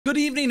Good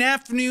evening,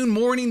 afternoon,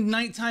 morning,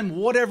 nighttime,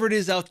 whatever it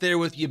is out there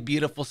with you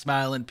beautiful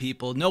smiling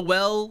people.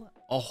 Noelle,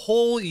 a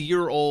whole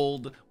year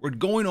old. We're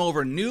going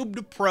over noob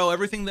to pro,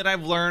 everything that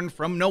I've learned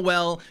from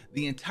Noelle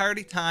the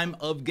entirety time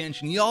of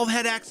Genshin. You all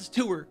have had access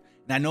to her,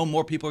 and I know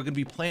more people are going to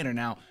be playing her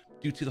now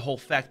due to the whole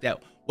fact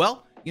that,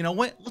 well, you know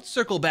what? Let's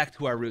circle back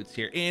to our roots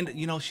here. And,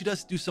 you know, she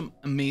does do some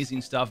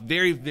amazing stuff.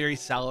 Very, very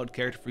solid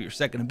character for your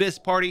second Abyss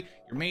party,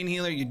 your main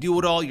healer, you do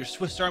it all, your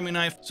Swiss Army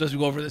knife. So as we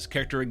go over this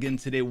character again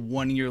today,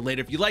 1 year later,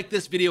 if you like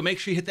this video, make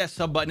sure you hit that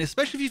sub button,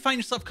 especially if you find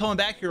yourself coming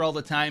back here all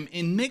the time,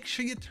 and make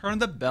sure you turn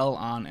the bell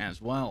on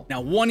as well.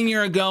 Now, 1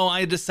 year ago,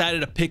 I decided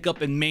to pick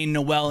up and main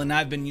Noelle, and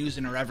I've been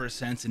using her ever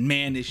since. And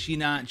man, is she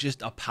not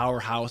just a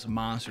powerhouse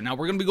monster. Now,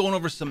 we're going to be going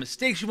over some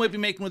mistakes you might be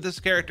making with this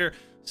character,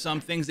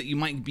 some things that you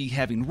might be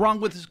having wrong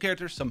with this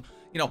character, some,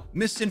 you know,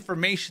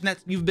 misinformation that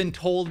you've been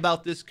told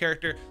about this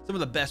character, some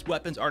of the best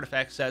weapons,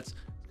 artifact sets.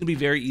 It's gonna be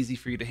very easy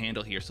for you to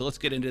handle here. So let's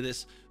get into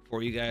this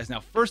for you guys. Now,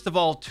 first of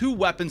all, two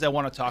weapons I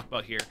want to talk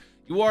about here.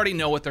 You already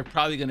know what they're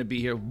probably going to be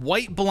here.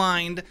 White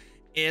Blind,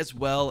 as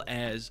well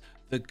as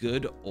the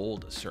good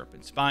old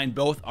Serpent Spine.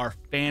 Both are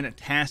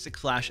fantastic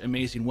 /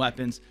 amazing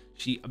weapons.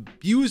 She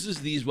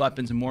abuses these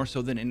weapons more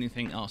so than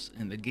anything else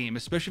in the game,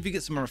 especially if you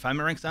get some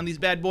refinement ranks on these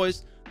bad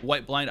boys.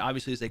 White Blind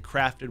obviously is a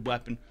crafted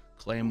weapon,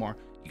 Claymore.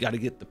 You got to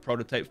get the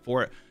prototype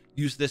for it.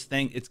 Use this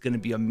thing. It's going to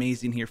be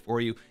amazing here for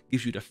you.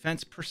 Gives you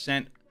defense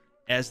 %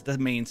 as the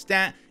main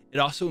stat. It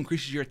also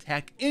increases your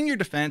attack and your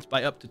defense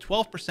by up to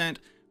 12%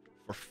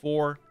 for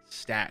 4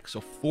 stacks.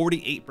 So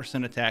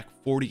 48% attack,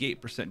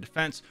 48%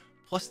 defense,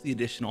 plus the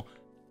additional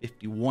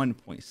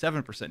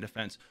 51.7%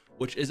 defense,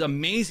 which is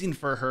amazing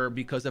for her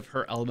because of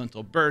her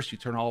elemental burst. You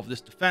turn all of this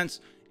defense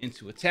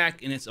into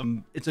attack, and it's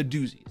a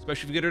doozy,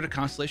 especially if you get her to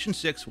Constellation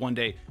 6 one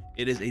day.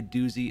 It is a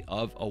doozy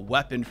of a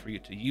weapon for you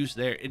to use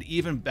there. It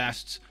even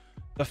bests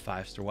the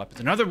 5-star weapons.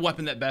 Another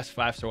weapon that bests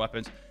 5-star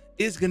weapons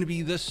is going to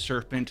be the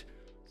Serpent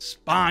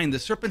Spine. The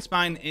Serpent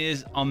Spine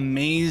is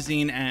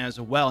amazing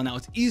as well. Now,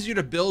 it's easier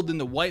to build than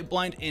the White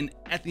Blind, and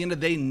at the end of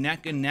the day,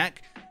 neck and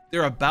neck,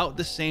 they're about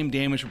the same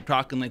damage. We're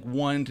talking like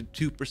 1 to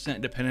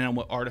 2% depending on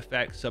what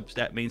artifact,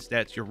 substat, main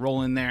stats you're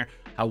rolling there,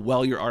 how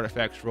well your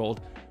artifacts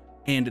rolled.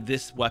 And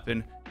this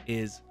weapon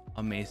is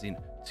amazing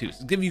too.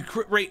 So give you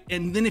crit rate,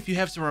 and then if you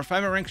have some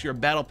refinement ranks, you're a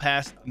battle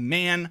pass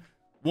man,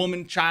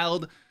 woman,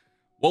 child,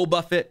 woe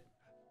buff it,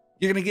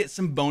 you're gonna get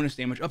some bonus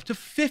damage, up to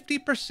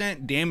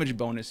 50% damage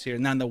bonus here.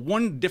 Now, the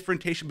one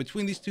differentiation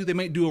between these two, they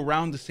might do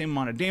around the same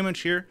amount of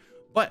damage here,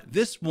 but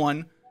this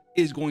one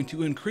is going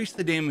to increase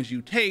the damage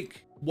you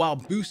take while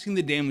boosting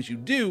the damage you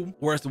do,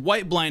 whereas the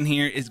White Blind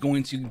here is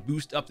going to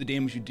boost up the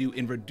damage you do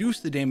and reduce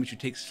the damage you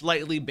take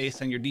slightly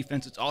based on your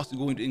defense. It's also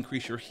going to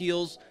increase your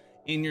heals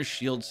and your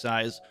shield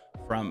size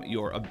from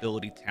your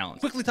ability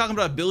talents. Quickly talking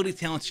about ability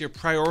talents here,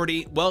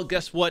 priority, well,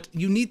 guess what?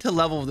 You need to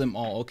level them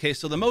all, okay?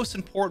 So the most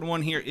important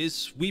one here is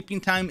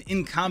Sweeping Time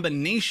in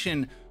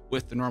combination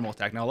with the normal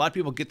attack. Now, a lot of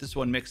people get this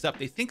one mixed up.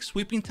 They think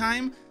Sweeping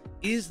Time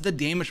is the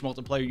damage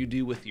multiplier you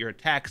do with your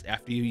attacks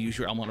after you use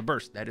your elemental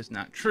burst. That is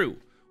not true.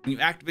 When you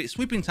activate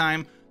Sweeping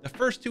Time, the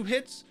first 2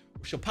 hits,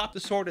 she'll pop the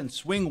sword and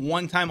swing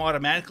 1 time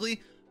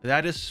automatically.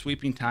 That is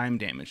Sweeping Time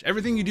damage.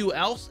 Everything you do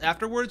else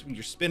afterwards, when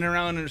you're spinning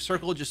around in a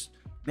circle, just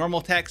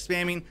normal attack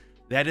spamming,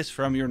 that is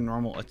from your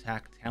normal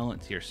attack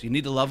talents here. So you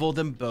need to level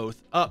them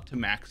both up to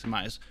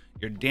maximize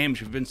your damage.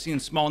 If you've been seeing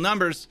small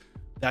numbers,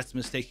 that's the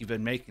mistake you've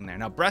been making there.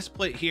 Now,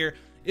 Breastplate here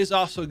is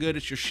also good.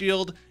 It's your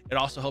shield. It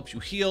also helps you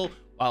heal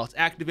while it's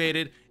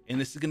activated, and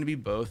this is going to be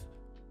both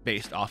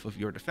based off of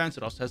your defense.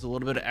 It also has a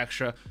little bit of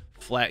extra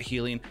flat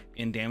healing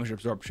and damage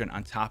absorption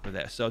on top of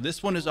that. So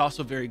this one is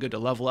also very good to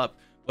level up,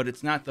 but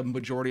it's not the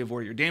majority of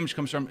where your damage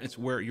comes from. It's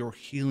where your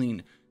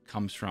healing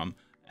comes from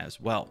as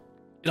well.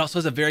 It also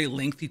has a very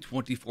lengthy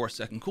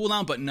 24-second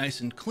cooldown, but nice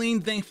and clean.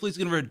 Thankfully, it's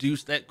going to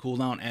reduce that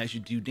cooldown as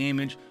you do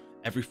damage.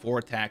 Every 4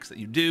 attacks that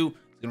you do,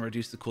 it's going to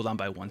reduce the cooldown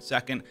by 1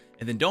 second.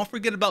 And then don't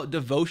forget about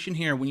Devotion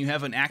here. When you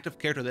have an active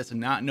character that's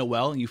not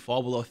Noelle and you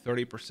fall below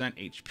 30%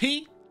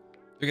 HP,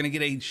 you're going to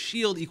get a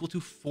shield equal to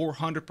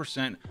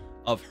 400%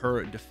 of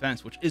her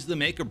defense, which is the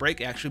make or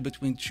break actually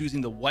between choosing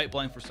the White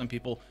Blind for some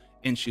people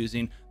and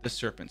choosing the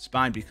Serpent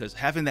Spine, because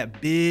having that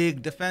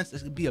big defense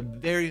is going to be a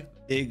very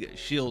big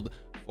shield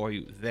for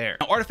you there.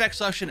 Now, artifact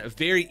selection,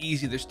 very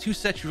easy. There's 2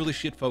 sets you really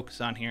should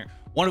focus on here.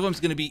 One of them is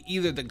going to be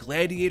either the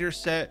Gladiator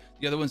set,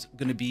 the other one's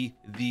going to be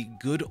the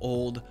good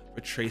old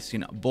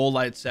Retracing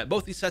Bolide set.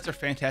 Both these sets are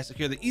fantastic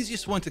here. The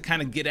easiest one to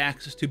kind of get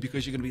access to,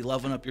 because you're going to be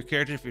leveling up your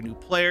character if you're a new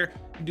player,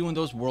 you're doing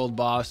those world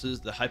bosses,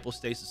 the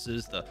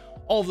hypostasises,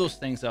 all of those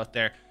things out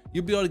there.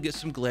 You'll be able to get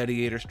some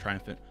Gladiators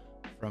Triumphant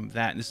from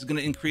that. And this is going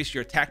to increase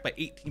your attack by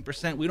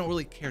 18%. We don't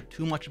really care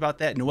too much about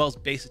that. Noelle's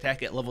base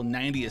attack at level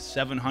 90 is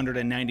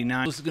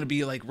 799. This is going to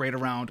be like right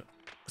around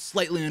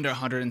slightly under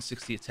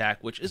 160 attack,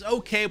 which is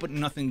okay, but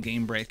nothing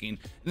game breaking.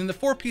 And then the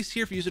 4-piece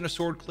here, if you're using a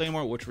sword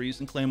claymore, which we're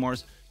using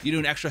claymores, you do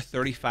an extra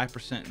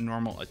 35%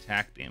 normal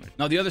attack damage.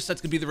 Now the other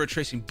set's gonna be the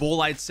retracing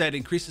bolide set.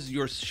 Increases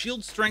your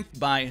shield strength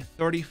by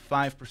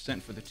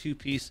 35% for the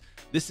 2-piece.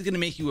 This is gonna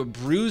make you a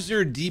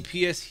bruiser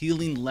DPS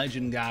healing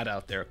legend god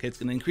out there. Okay, it's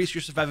gonna increase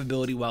your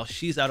survivability while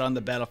she's out on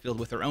the battlefield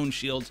with her own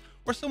shields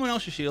or someone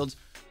else's shields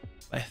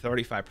by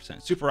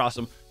 35%. Super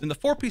awesome. Then the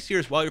 4-piece here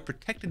is while you're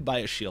protected by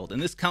a shield,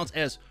 and this counts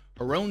as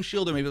her own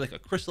shield or maybe like a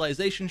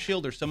crystallization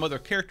shield or some other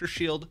character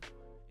shield.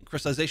 And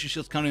crystallization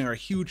shields counting are a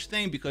huge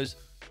thing because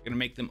you're gonna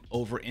make them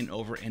over and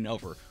over and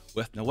over.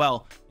 With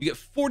Noelle, you get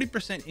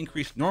 40%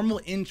 increased normal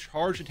in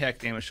charge attack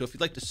damage. So if you'd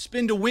like to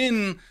spin to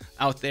win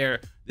out there,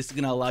 this is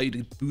gonna allow you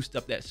to boost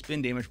up that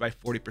spin damage by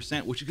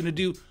 40%, which is gonna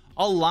do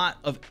a lot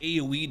of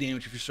AoE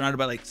damage if you're surrounded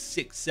by like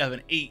 6,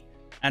 7, 8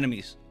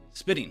 enemies.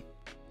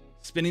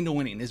 Spinning to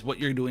winning is what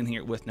you're doing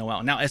here with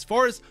Noelle. Now, as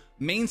far as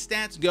main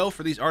stats go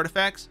for these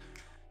artifacts,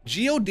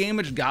 Geo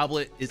Damage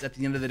Goblet is at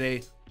the end of the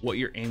day what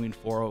you're aiming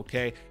for,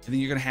 okay? And then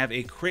you're gonna have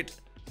a crit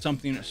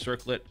something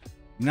circlet.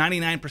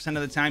 99%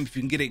 of the time, if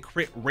you can get a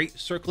crit rate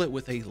circlet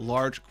with a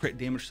large crit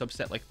damage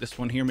subset like this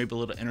one here, maybe a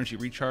little energy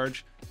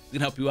recharge, it's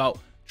gonna help you out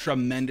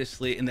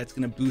tremendously, and that's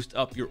gonna boost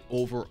up your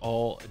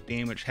overall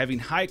damage. Having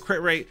high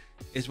crit rate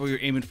is what you're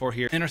aiming for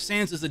here. And our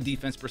sands is a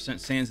defense percent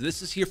sands.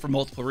 This is here for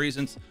multiple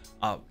reasons.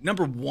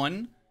 Number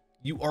one,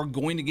 you are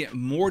going to get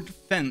more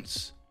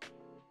defense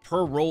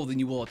per roll than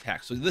you will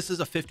attack. So this is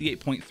a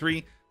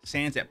 58.3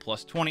 sands at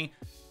plus 20.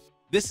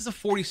 This is a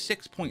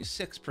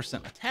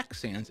 46.6% attack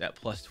sands at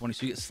plus 20.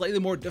 So you get slightly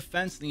more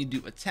defense than you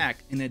do attack.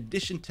 In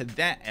addition to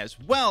that as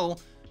well,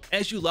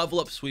 as you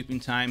level up sweeping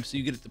time, so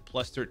you get it to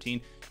plus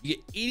 13, you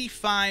get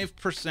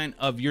 85%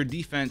 of your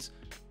defense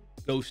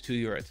goes to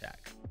your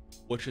attack,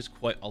 which is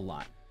quite a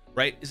lot,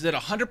 right? Is it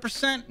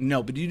 100%?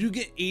 No, but you do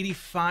get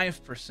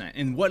 85%.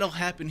 And what'll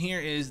happen here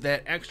is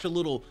that extra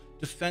little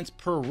defense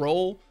per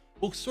roll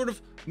will sort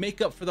of make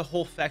up for the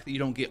whole fact that you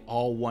don't get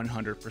all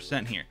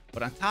 100% here.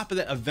 But on top of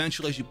that,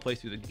 eventually as you play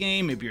through the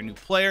game, maybe you're a new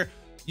player,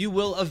 you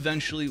will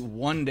eventually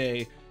one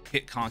day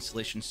hit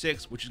Constellation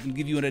 6, which is going to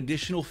give you an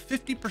additional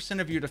 50%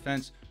 of your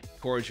defense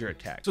towards your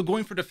attack. So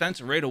going for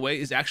defense right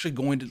away is actually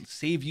going to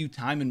save you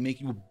time and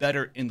make you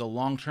better in the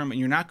long term, and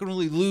you're not going to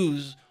really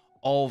lose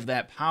all of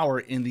that power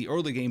in the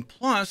early game.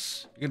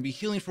 Plus, you're going to be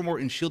healing for more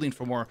and shielding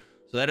for more.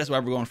 So that is why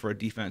we're going for a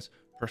defense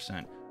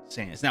percent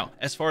sands. Now,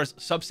 as far as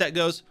subset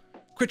goes,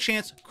 crit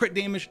chance, crit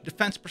damage,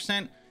 defense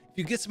percent. If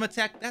you get some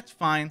attack, that's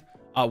fine.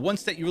 One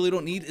stat you really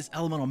don't need is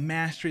elemental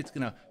mastery. It's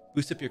going to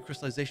boost up your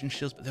crystallization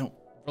shields, but they don't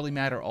really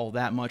matter all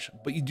that much.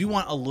 But you do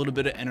want a little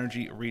bit of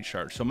energy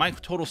recharge. So my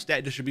total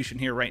stat distribution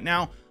here right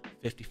now,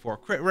 54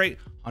 crit rate,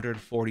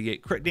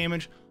 148 crit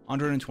damage,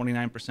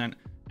 129%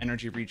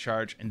 energy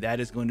recharge. And that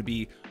is going to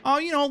be,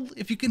 you know,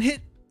 if you can hit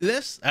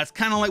this, that's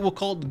kind of like we'll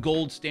call it the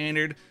gold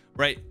standard,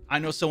 right? I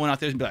know someone out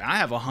there is like, I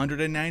have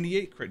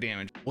 198 crit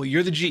damage. Well,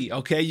 you're the G,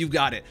 okay? You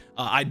got it.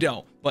 I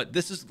don't, but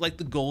this is like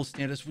the gold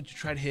standard. That's what you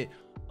try to hit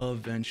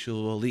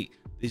eventually.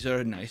 These are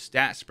a nice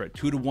stat spread.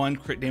 2-to-1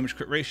 crit damage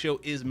crit ratio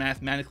is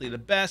mathematically the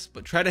best,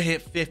 but try to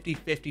hit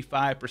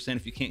 50-55%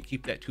 if you can't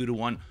keep that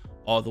 2-to-1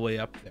 all the way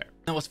up there.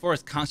 Now, as far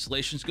as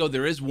constellations go,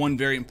 there is one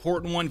very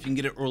important one. If you can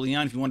get it early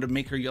on, if you want to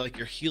make her like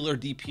your healer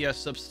DPS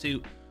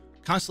substitute,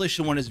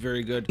 Constellation 1 is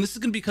very good. And this is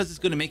going to be because it's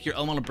going to make your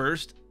elemental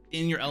burst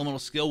in your elemental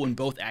skill when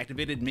both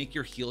activated, make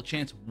your heal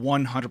chance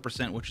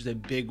 100%, which is a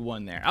big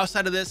one there.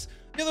 Outside of this,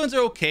 the other ones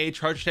are okay.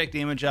 Charge attack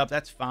damage up,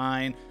 that's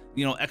fine.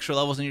 You know, extra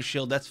levels in your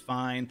shield, that's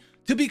fine.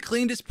 To be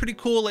cleaned is pretty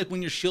cool. Like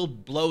when your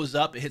shield blows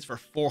up, it hits for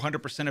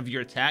 400% of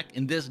your attack.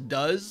 And this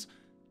does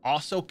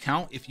also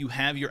count if you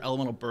have your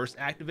elemental burst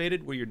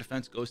activated, where your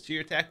defense goes to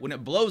your attack. When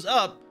it blows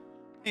up,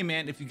 hey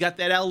man, if you got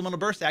that elemental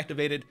burst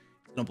activated,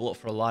 it's gonna blow up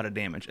for a lot of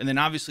damage. And then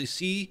obviously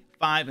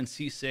C5 and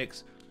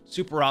C6,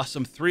 super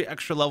awesome. 3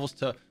 extra levels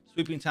to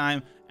sweeping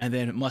time, and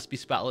then it must be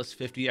spotless,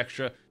 50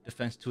 extra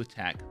defense to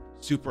attack.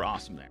 Super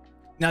awesome there.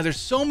 Now, there's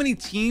so many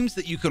teams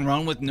that you can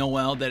run with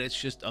Noelle that it's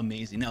just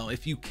amazing. Now,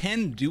 if you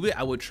can do it,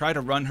 I would try to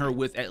run her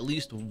with at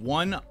least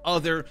one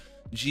other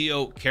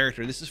Geo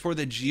character. This is for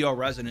the Geo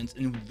Resonance,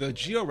 and the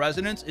Geo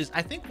Resonance is,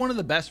 I think, one of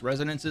the best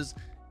resonances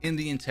in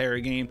the entire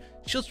game.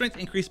 Shield strength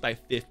increased by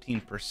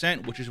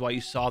 15%, which is why you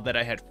saw that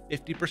I had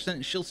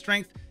 50% shield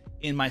strength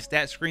in my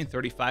stat screen,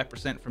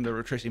 35% from the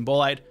retracing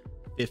bolide,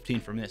 15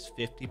 from this,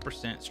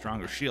 50%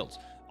 stronger shields.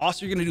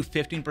 Also, you're going to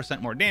do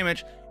 15% more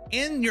damage,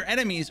 and your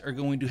enemies are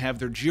going to have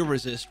their geo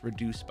resist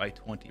reduced by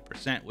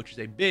 20%, which is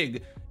a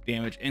big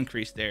damage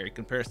increase there in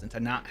comparison to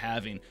not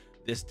having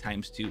this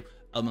 ×2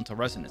 elemental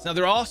resonance. Now,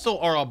 there also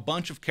are a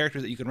bunch of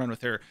characters that you can run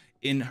with her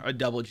in a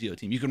double Geo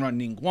team. You can run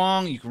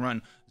Ningguang, you can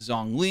run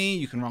Zhongli,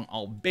 you can run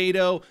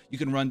Albedo, you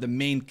can run the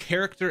main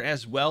character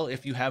as well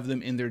if you have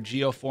them in their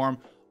Geo form.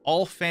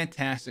 All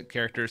fantastic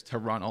characters to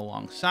run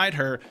alongside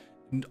her.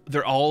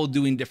 They're all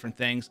doing different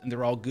things, and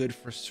they're all good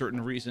for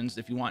certain reasons.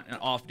 If you want an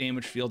off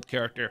damage field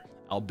character,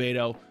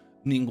 Albedo.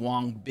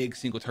 Ningguang, big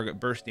single target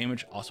burst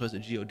damage, also has a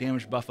Geo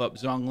damage buff up.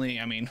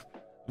 Zhongli, I mean,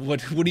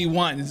 What do you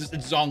want? It's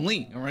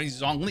Zhongli, all right?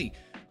 Zhongli.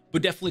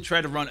 But definitely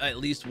try to run at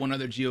least one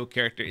other Geo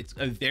character. It's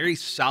a very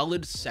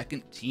solid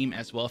second team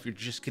as well if you're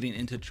just getting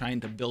into trying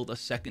to build a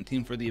second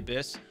team for the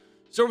Abyss.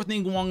 Start with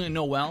Ningguang and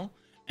Noelle,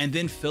 and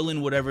then fill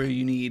in whatever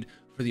you need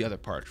for the other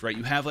parts, right?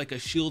 You have like a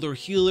shield or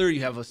healer,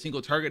 you have a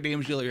single target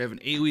damage dealer, you have an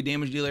AoE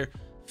damage dealer,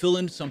 fill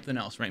in something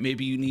else, right?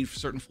 Maybe you need for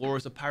certain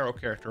floors a pyro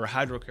character, a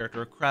hydro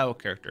character, a cryo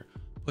character.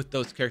 Put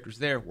those characters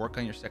there, work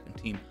on your second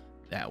team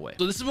that way.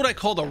 So this is what I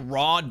call the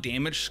raw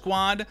damage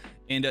squad,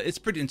 and it's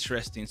pretty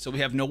interesting. So we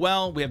have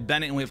Noelle, we have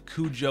Bennett, and we have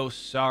Kujo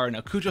Sar. Now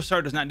Kujo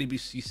Sar does not need to be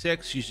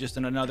C6, she's just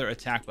in another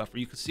attack buffer.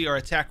 You can see our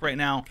attack right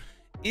now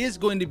is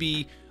going to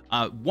be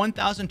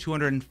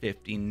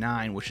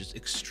 1,259, which is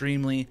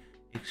extremely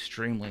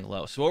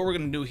low. So what we're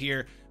going to do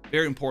here,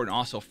 very important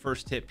also,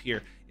 first tip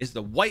here, is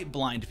the white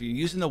blind. If you're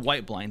using the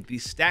white blind,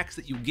 these stacks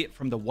that you get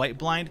from the white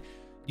blind,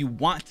 you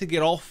want to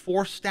get all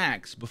 4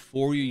 stacks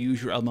before you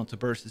use your elemental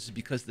burst. This is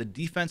because the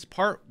defense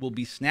part will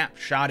be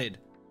snapshotted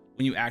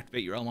when you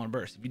activate your elemental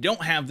burst. If you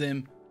don't have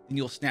them, then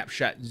you'll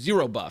snapshot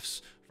 0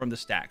 buffs from the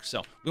stack.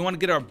 So we want to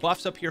get our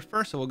buffs up here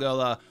first. So we'll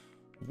go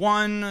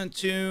 1,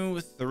 2,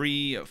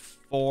 3,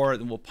 4.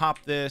 Then we'll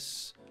pop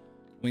this.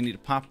 We need to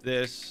pop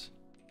this.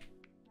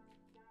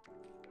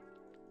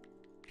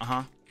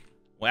 We'll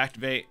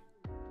activate.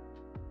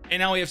 And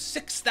now we have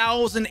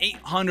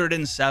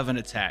 6,807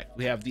 attack.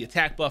 We have the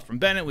attack buff from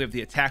Bennett, we have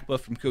the attack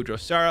buff from Kujo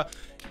Sara,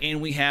 and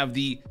we have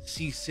the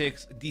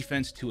C6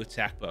 defense 2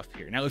 attack buff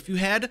here. Now, if you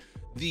had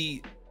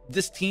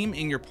this team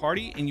in your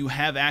party and you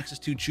have access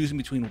to choosing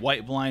between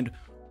white blind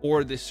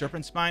or the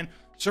serpent spine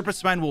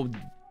will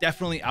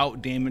definitely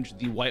out damage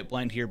the white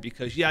blind here,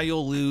 because yeah,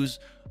 you'll lose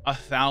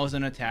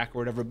 1,000 attack or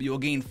whatever, but you'll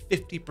gain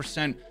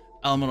 50%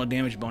 elemental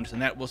damage bonus,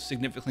 and that will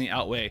significantly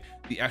outweigh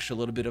the extra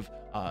little bit of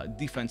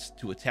defense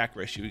to attack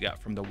ratio we got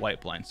from the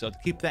white blind. So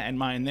keep that in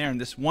mind there. In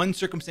this one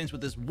circumstance with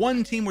this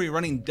one team where you're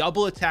running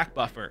double attack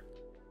buffer,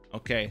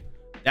 okay,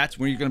 that's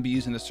where you're going to be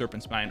using the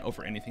serpent spine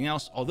over anything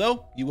else,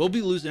 although you will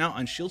be losing out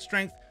on shield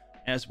strength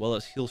as well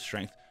as heal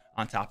strength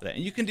on top of that.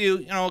 And you can do,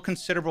 you know, a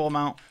considerable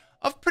amount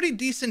of pretty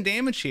decent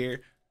damage here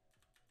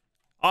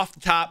off the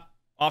top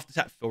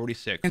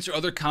 46. Answer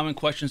other common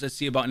questions I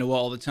see about Noelle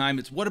all the time.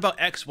 It's what about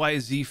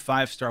XYZ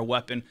 5-star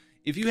weapon?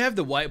 If you have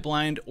the white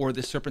blind or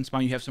the serpent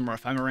spine, you have some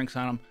refinement ranks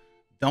on them,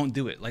 don't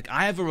do it. Like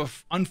I have a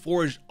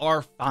unforged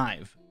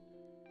R5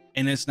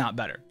 and it's not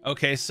better.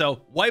 Okay, so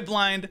white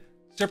blind,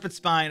 serpent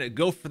spine,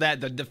 go for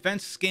that. The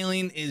defense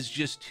scaling is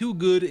just too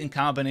good in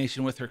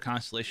combination with her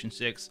Constellation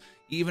 6.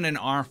 Even an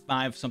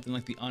R5, something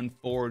like the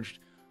unforged,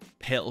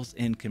 pales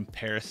in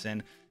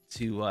comparison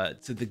to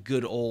the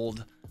good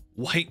old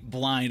white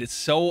blind. It's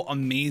so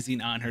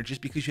amazing on her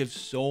just because you have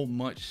so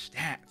much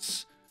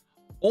stats.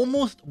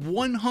 Almost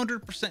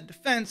 100%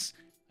 defense,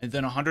 and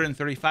then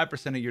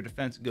 135% of your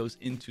defense goes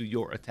into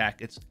your attack.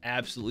 It's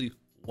absolutely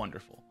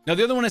wonderful. Now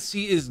the other one I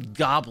see is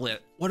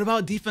Goblet. What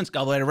about Defense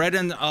Goblet? I read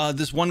in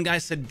this one guy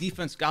said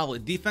Defense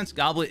Goblet. Defense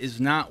Goblet is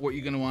not what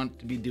you're going to want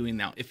to be doing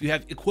now. If you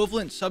have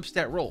equivalent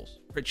substat rolls,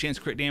 crit chance,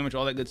 crit damage,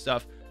 all that good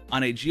stuff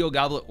on a Geo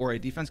Goblet or a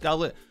Defense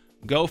Goblet,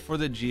 go for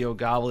the Geo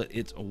Goblet.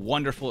 It's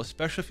wonderful,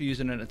 especially if you're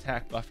using an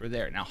attack buffer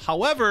there. Now,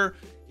 however,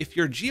 if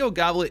your Geo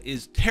Goblet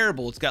is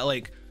terrible, it's got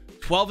like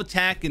 12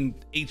 attack and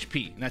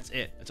HP, and that's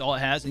it. That's all it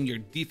has. And your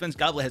Defense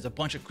Goblet has a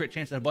bunch of crit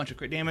chance and a bunch of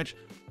crit damage,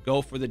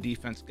 go for the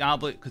Defense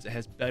Goblet because it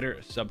has better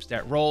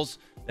substat rolls.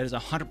 That is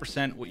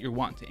 100% what you're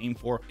wanting to aim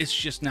for. It's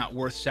just not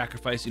worth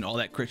sacrificing all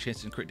that crit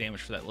chance and crit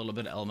damage for that little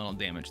bit of elemental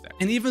damage there.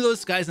 And even though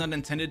this guy's not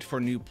intended for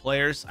new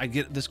players, I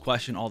get this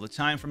question all the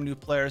time from new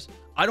players.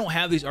 I don't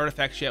have these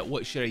artifacts yet.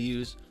 What should I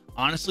use?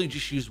 Honestly,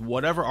 just use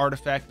whatever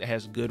artifact that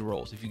has good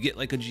rolls. If you get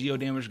like a Geo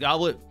damage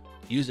goblet,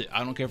 use it.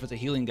 I don't care if it's a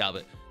healing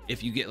goblet.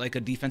 If you get like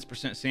a defense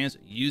percent stance,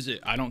 use it.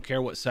 I don't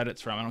care what set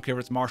it's from. I don't care if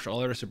it's martial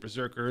artists or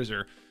berserkers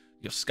or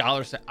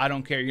scholar set. I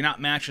don't care. You're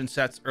not matching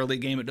sets early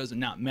game. It does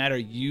not matter.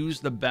 Use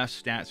the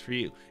best stats for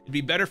you. It'd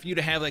be better for you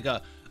to have like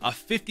a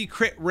 50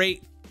 crit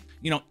rate,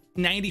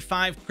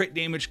 95 crit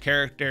damage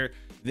character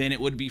than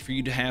it would be for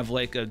you to have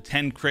like a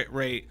 10 crit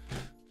rate,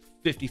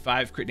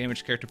 55 crit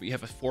damage character, but you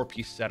have a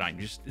 4-piece set on.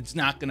 It's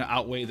not going to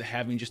outweigh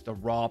having just the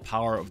raw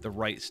power of the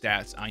right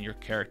stats on your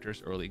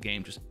characters early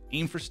game. Just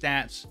aim for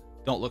stats.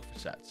 Don't look for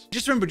sets.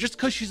 Just remember, just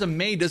because she's a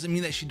maid doesn't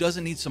mean that she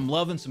doesn't need some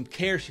love and some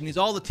care. She needs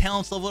all the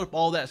talents, level up,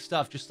 all that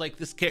stuff, just like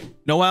this kid.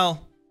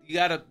 Noelle, you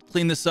gotta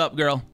clean this up, girl.